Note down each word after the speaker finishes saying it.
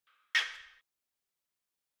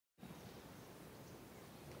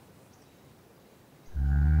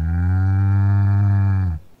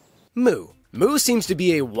Moo. Moo seems to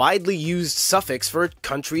be a widely used suffix for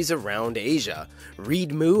countries around Asia.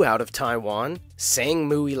 ReadMoo out of Taiwan,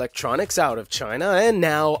 SangMoo Electronics out of China, and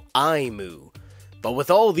now EyeMoo. But with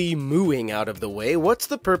all the mooing out of the way, what's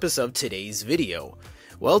the purpose of today's video?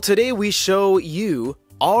 Well, today we show you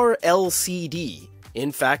RLCD.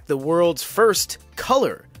 In fact, the world's first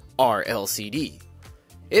color RLCD.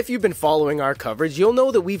 If you've been following our coverage, you'll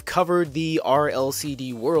know that we've covered the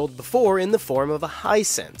RLCD world before in the form of a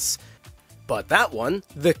Hisense. But that one,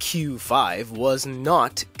 the Q5, was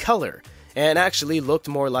not color, and actually looked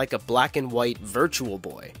more like a black and white Virtual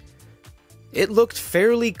Boy. It looked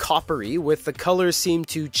fairly coppery, with the colors seemed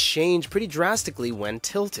to change pretty drastically when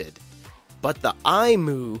tilted. But the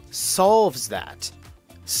EyeMoo solves that.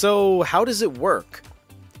 So how does it work?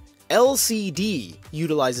 LCD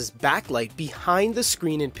utilizes backlight behind the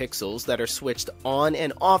screen in pixels that are switched on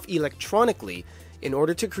and off electronically in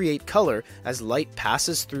order to create color. As light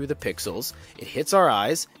passes through the pixels, it hits our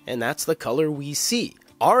eyes, and that's the color we see.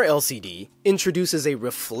 RLCD introduces a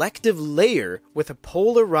reflective layer with a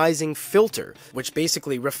polarizing filter, which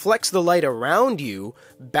basically reflects the light around you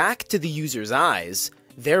back to the user's eyes,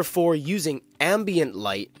 therefore using ambient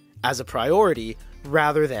light as a priority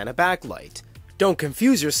rather than a backlight. Don't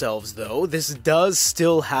confuse yourselves though, this does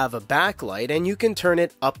still have a backlight and you can turn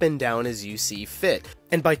it up and down as you see fit.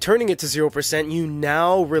 And by turning it to 0%, you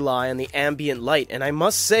now rely on the ambient light, and I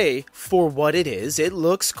must say, for what it is, it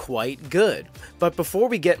looks quite good. But before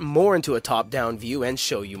we get more into a top-down view and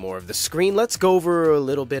show you more of the screen, let's go over a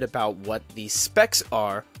little bit about what the specs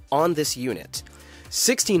are on this unit.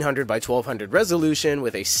 1600 by 1200 resolution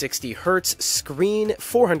with a 60 Hz screen,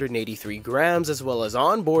 483 grams, as well as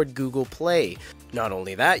onboard Google Play. Not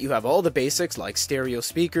only that, you have all the basics like stereo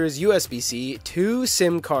speakers, USB-C, 2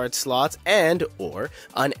 SIM card slots, and or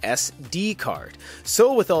an SD card.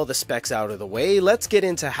 So with all the specs out of the way, let's get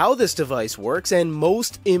into how this device works, and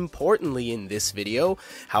most importantly in this video,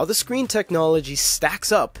 how the screen technology stacks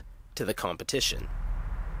up to the competition.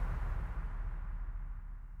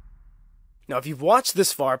 Now, if you've watched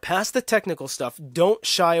this far past the technical stuff, don't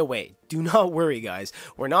shy away. Do not worry, guys.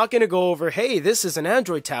 We're not going to go over, hey, this is an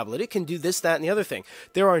Android tablet. It can do this, that, and the other thing.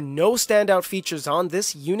 There are no standout features on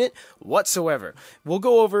this unit whatsoever. We'll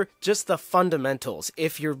go over just the fundamentals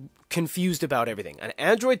if you're confused about everything. An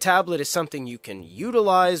Android tablet is something you can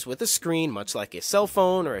utilize with a screen, much like a cell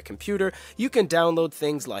phone or a computer. You can download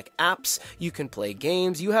things like apps. You can play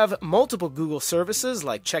games. You have multiple Google services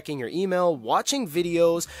like checking your email, watching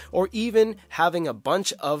videos, or even having a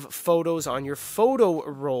bunch of photos on your photo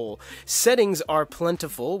roll. Settings are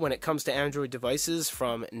plentiful when it comes to Android devices,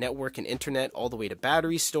 from network and internet all the way to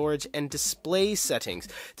battery storage and display settings.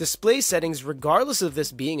 Display settings, regardless of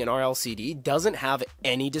this being an RLCD, doesn't have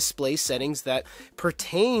any display settings that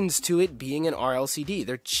pertains to it being an RLCD.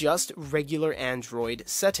 They're just regular Android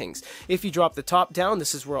settings. If you drop the top down,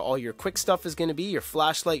 this is where all your quick stuff is going to be, your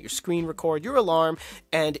flashlight, your screen record, your alarm,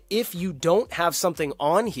 and if you don't have something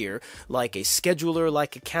on here, like a scheduler,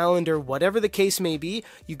 like a calendar, whatever the case may be,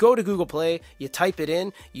 you go to Google Play, you type it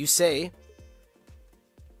in, you say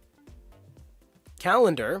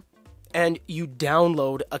calendar, and you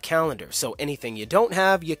download a calendar. So anything you don't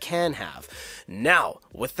have, you can have. Now,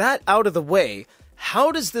 with that out of the way,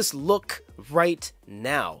 how does this look right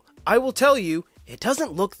now? I will tell you, it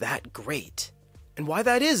doesn't look that great. And why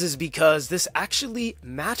that is because this actually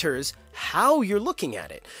matters how you're looking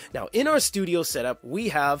at it. Now, in our studio setup, we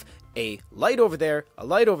have a light over there, a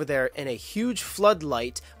light over there, and a huge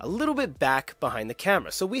floodlight a little bit back behind the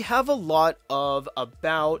camera. So we have a lot of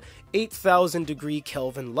about 8,000 degree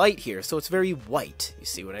Kelvin light here, so it's very white. You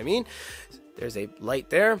see what I mean? There's a light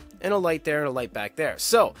there, and a light there, and a light back there.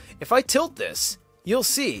 So if I tilt this, you'll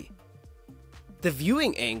see the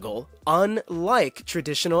viewing angle, unlike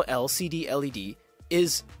traditional LCD LED,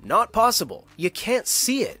 is not possible. You can't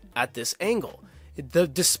see it at this angle. The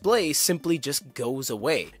display simply just goes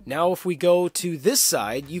away. Now if we go to this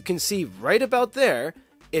side, you can see right about there,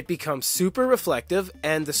 it becomes super reflective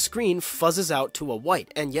and the screen fuzzes out to a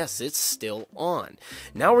white. And yes, it's still on.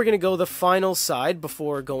 Now we're going to go the final side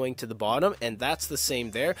before going to the bottom, and that's the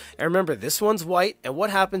same there. And remember, this one's white, and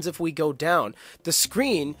what happens if we go down? The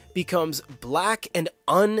screen becomes black and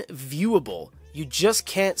unviewable. You just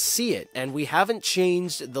can't see it, and we haven't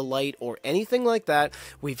changed the light or anything like that.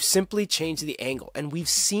 We've simply changed the angle, and we've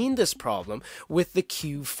seen this problem with the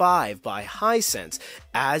Q5 by Hisense.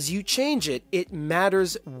 As you change it, it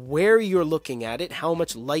matters where you're looking at it, how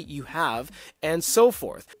much light you have, and so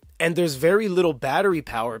forth. And there's very little battery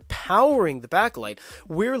power powering the backlight.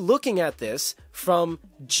 We're looking at this from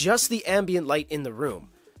just the ambient light in the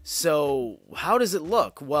room. So how does it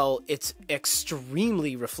look? Well, it's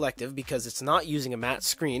extremely reflective because it's not using a matte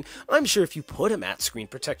screen. I'm sure if you put a matte screen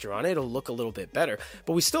protector on it, it'll look a little bit better,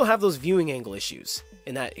 but we still have those viewing angle issues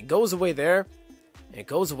in that it goes away there and it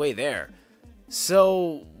goes away there.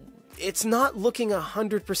 So it's not looking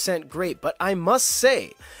 100% great, but I must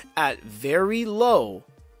say, at very low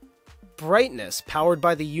brightness powered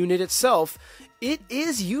by the unit itself, it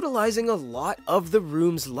is utilizing a lot of the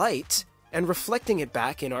room's light and reflecting it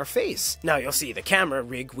back in our face. Now you'll see the camera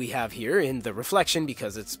rig we have here in the reflection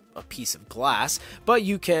because it's a piece of glass, but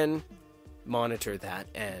you can monitor that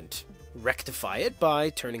and rectify it by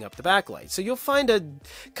turning up the backlight. So you'll find a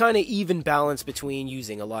kind of even balance between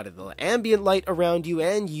using a lot of the ambient light around you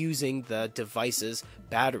and using the device's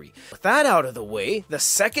battery. With that out of the way, the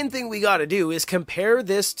second thing we gotta do is compare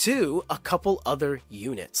this to a couple other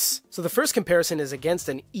units. So the first comparison is against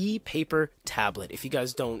an e-paper tablet. If you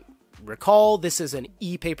guys don't recall, this is an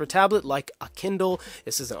e-paper tablet like a Kindle.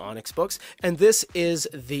 This is an Onyx Books, and this is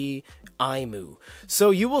the EyeMoo. So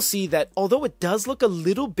you will see that although it does look a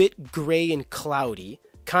little bit gray and cloudy,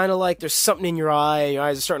 kind of like there's something in your eye, your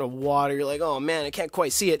eyes are starting to water, you're like, oh man, I can't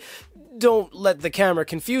quite see it. Don't let the camera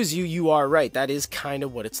confuse you, you are right, that is kind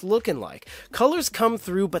of what it's looking like. Colors come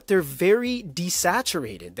through, but they're very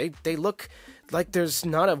desaturated. They look like there's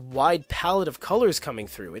not a wide palette of colors coming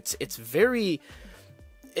through. It's very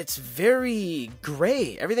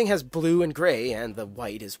gray. Everything has blue and gray, and the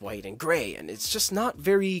white is white and gray, and it's just not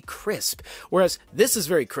very crisp. Whereas this is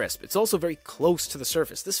very crisp. It's also very close to the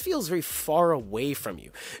surface. This feels very far away from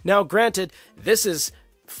you. Now, granted, this is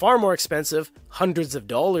far more expensive, hundreds of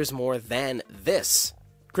dollars more than this.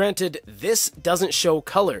 Granted, this doesn't show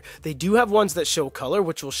color. They do have ones that show color,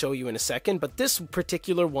 which we'll show you in a second, but this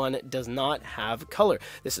particular one does not have color.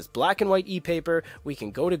 This is black and white e-paper. We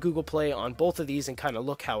can go to Google Play on both of these and kind of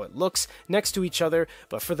look how it looks next to each other,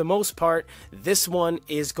 but for the most part, this one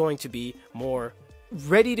is going to be more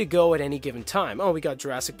ready to go at any given time. Oh, we got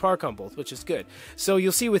Jurassic Park on both, which is good. So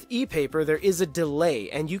you'll see with e-paper, there is a delay,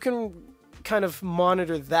 and you can kind of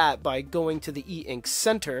monitor that by going to the e-ink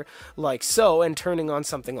center like so and turning on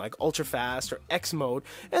something like ultra fast or X mode,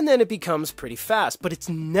 and then it becomes pretty fast, but it's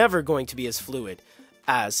never going to be as fluid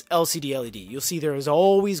as LCD LED. You'll see there is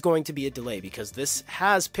always going to be a delay because this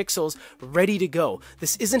has pixels ready to go.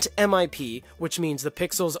 This isn't MIP, which means the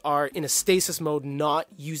pixels are in a stasis mode, not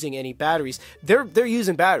using any batteries. They're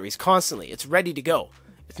using batteries constantly. It's ready to go.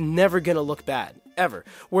 It's never gonna look bad, ever.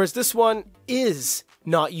 Whereas this one is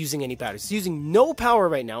not using any batteries. It's using no power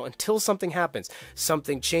right now until something happens.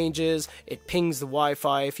 Something changes, it pings the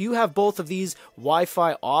Wi-Fi. If you have both of these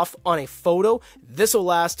Wi-Fi off on a photo, this will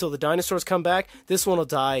last till the dinosaurs come back. This one will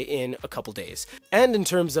die in a couple days. And in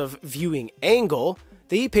terms of viewing angle,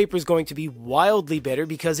 the e-paper is going to be wildly better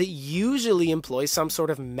because it usually employs some sort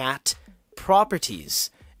of matte properties.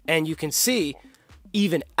 And you can see,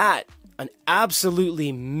 even at an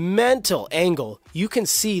absolutely mental angle, you can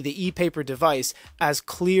see the e-paper device as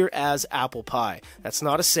clear as apple pie. That's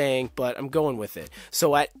not a saying, but I'm going with it.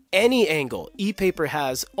 So at any angle, e-paper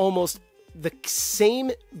has almost the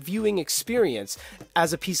same viewing experience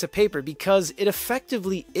as a piece of paper because it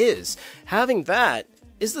effectively is. Having that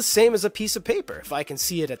is the same as a piece of paper. If I can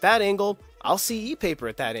see it at that angle, I'll see e-paper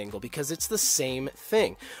at that angle because it's the same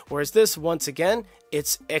thing. Whereas this, once again,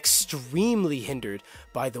 it's extremely hindered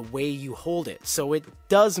by the way you hold it. So it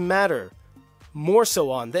does matter more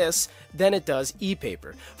so on this than it does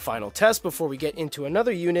e-paper. Final test before we get into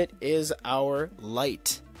another unit is our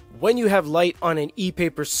light. When you have light on an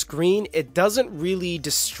e-paper screen, it doesn't really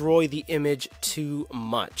destroy the image too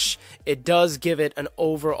much. It does give it an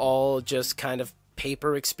overall just kind of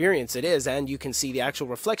paper experience. It is, and you can see the actual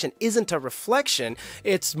reflection isn't a reflection,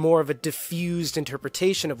 it's more of a diffused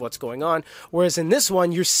interpretation of what's going on, whereas in this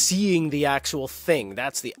one you're seeing the actual thing.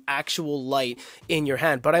 That's the actual light in your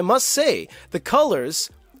hand. But I must say, the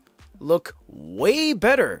colors look way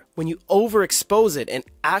better when you overexpose it and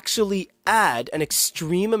actually add an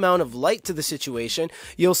extreme amount of light to the situation.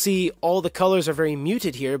 You'll see all the colors are very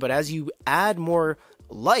muted here, but as you add more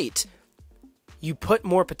light, you put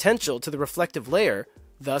more potential to the reflective layer,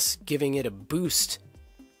 thus giving it a boost,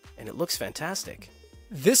 and it looks fantastic.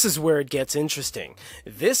 This is where it gets interesting.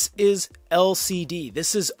 This is LCD,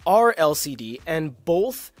 this is RLCD, and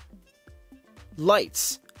both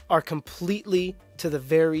lights are completely to the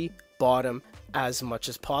very bottom as much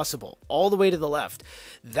as possible, all the way to the left.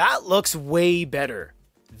 That looks way better.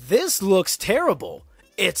 This looks terrible.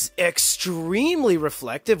 It's extremely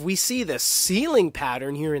reflective. We see the ceiling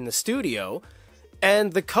pattern here in the studio.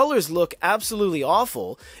 And the colors look absolutely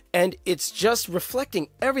awful, and it's just reflecting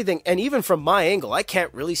everything. And even from my angle, I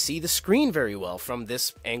can't really see the screen very well from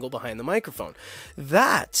this angle behind the microphone.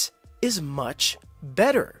 That is much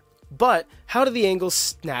better. But how do the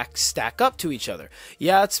angles stack up to each other?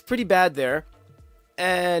 Yeah, it's pretty bad there,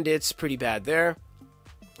 and it's pretty bad there,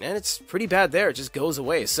 and it's pretty bad there. It just goes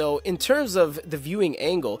away. So in terms of the viewing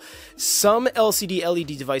angle, some LCD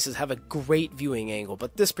LED devices have a great viewing angle,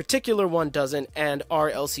 but this particular one doesn't, and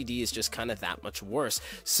RLCD is just kind of that much worse.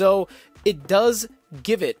 So it does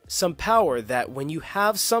give it some power that when you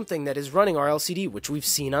have something that is running RLCD, which we've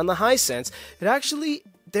seen on the Hisense,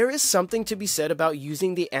 there is something to be said about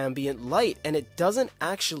using the ambient light, and it doesn't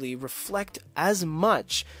actually reflect as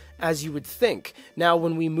much as you would think. Now,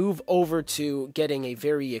 when we move over to getting a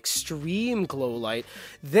very extreme glow light,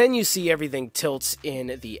 then you see everything tilts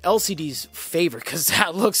in the LCD's favor, because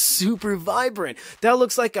that looks super vibrant. That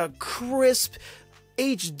looks like a crisp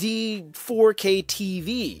HD 4K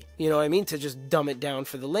TV, you know what I mean, to just dumb it down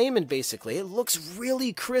for the layman, basically. It looks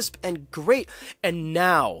really crisp and great, and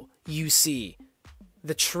now you see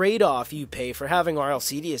the trade-off you pay for having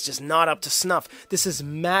RLCD is just not up to snuff. This is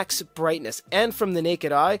max brightness, and from the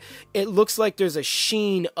naked eye, it looks like there's a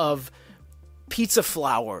sheen of pizza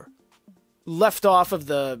flour left off of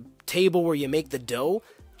the table where you make the dough,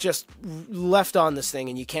 just left on this thing,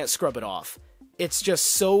 and you can't scrub it off. It's just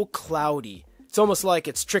so cloudy. It's almost like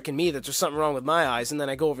it's tricking me that there's something wrong with my eyes, and then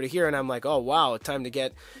I go over to here and I'm like, oh wow, time to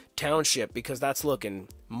get Township, because that's looking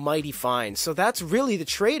mighty fine. So that's really the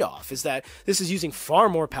trade-off, is that this is using far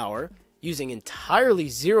more power, using entirely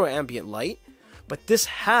zero ambient light, but this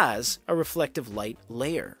has a reflective light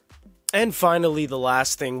layer. And finally, the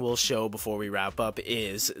last thing we'll show before we wrap up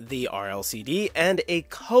is the RLCD and a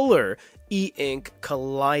color e-ink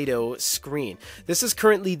Kaleido screen. This is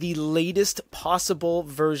currently the latest possible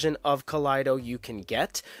version of Kaleido you can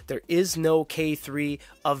get. There is no K3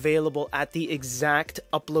 available at the exact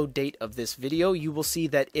upload date of this video. You will see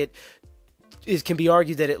that it can be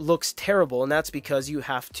argued that it looks terrible, and that's because you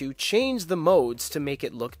have to change the modes to make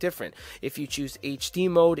it look different. If you choose HD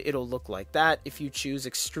mode, it'll look like that. If you choose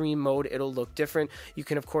extreme mode, it'll look different. You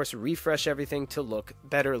can, of course, refresh everything to look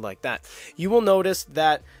better like that. You will notice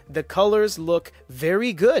that the colors look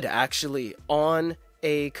very good, actually, on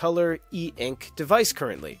a color e-ink device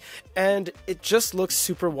currently, and it just looks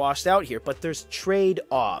super washed out here. But there's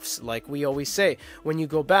trade-offs, like we always say. When you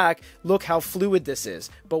go back, look how fluid this is,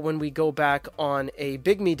 but when we go back on a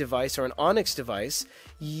Bigme device or an Onyx device,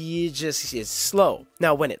 it's slow.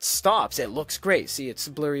 Now when it stops, it looks great. See, it's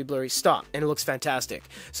blurry stop, and it looks fantastic.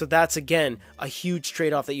 So that's again a huge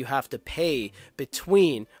trade-off that you have to pay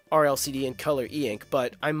between RLCD and color e-ink.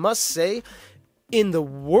 But I must say, in the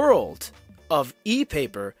world of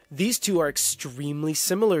e-paper, these two are extremely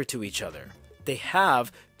similar to each other. They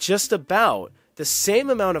have just about the same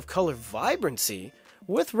amount of color vibrancy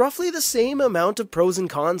with roughly the same amount of pros and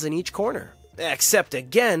cons in each corner. Except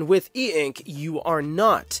again, with e-ink, you are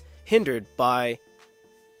not hindered by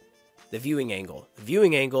the viewing angle. The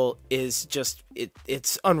viewing angle is just,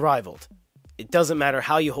 it's unrivaled. It doesn't matter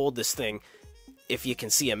how you hold this thing. If you can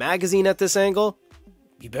see a magazine at this angle,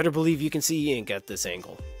 you better believe you can see e-ink at this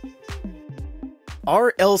angle.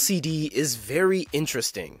 RLCD is very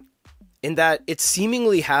interesting in that it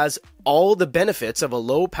seemingly has all the benefits of a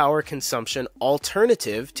low power consumption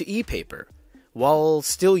alternative to e-paper, while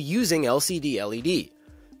still using LCD LED.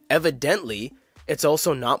 Evidently, it's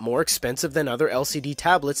also not more expensive than other LCD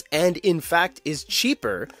tablets, and in fact is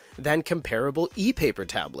cheaper than comparable e-paper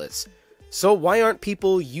tablets. So why aren't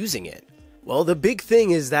people using it? Well, the big thing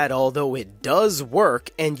is that although it does work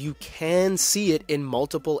and you can see it in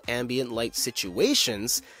multiple ambient light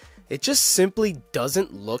situations, it just simply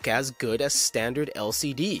doesn't look as good as standard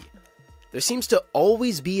LCD. There seems to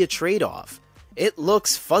always be a trade-off. It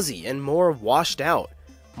looks fuzzy and more washed out,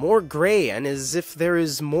 more gray, and as if there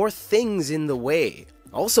is more things in the way.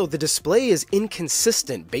 Also, the display is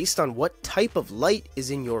inconsistent based on what type of light is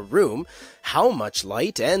in your room, how much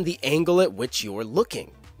light, and the angle at which you're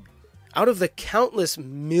looking. Out of the countless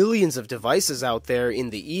millions of devices out there in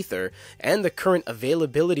the ether and the current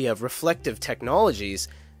availability of reflective technologies,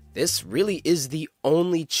 this really is the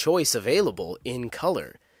only choice available in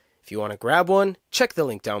color. If you want to grab one, check the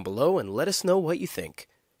link down below and let us know what you think.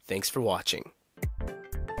 Thanks for watching.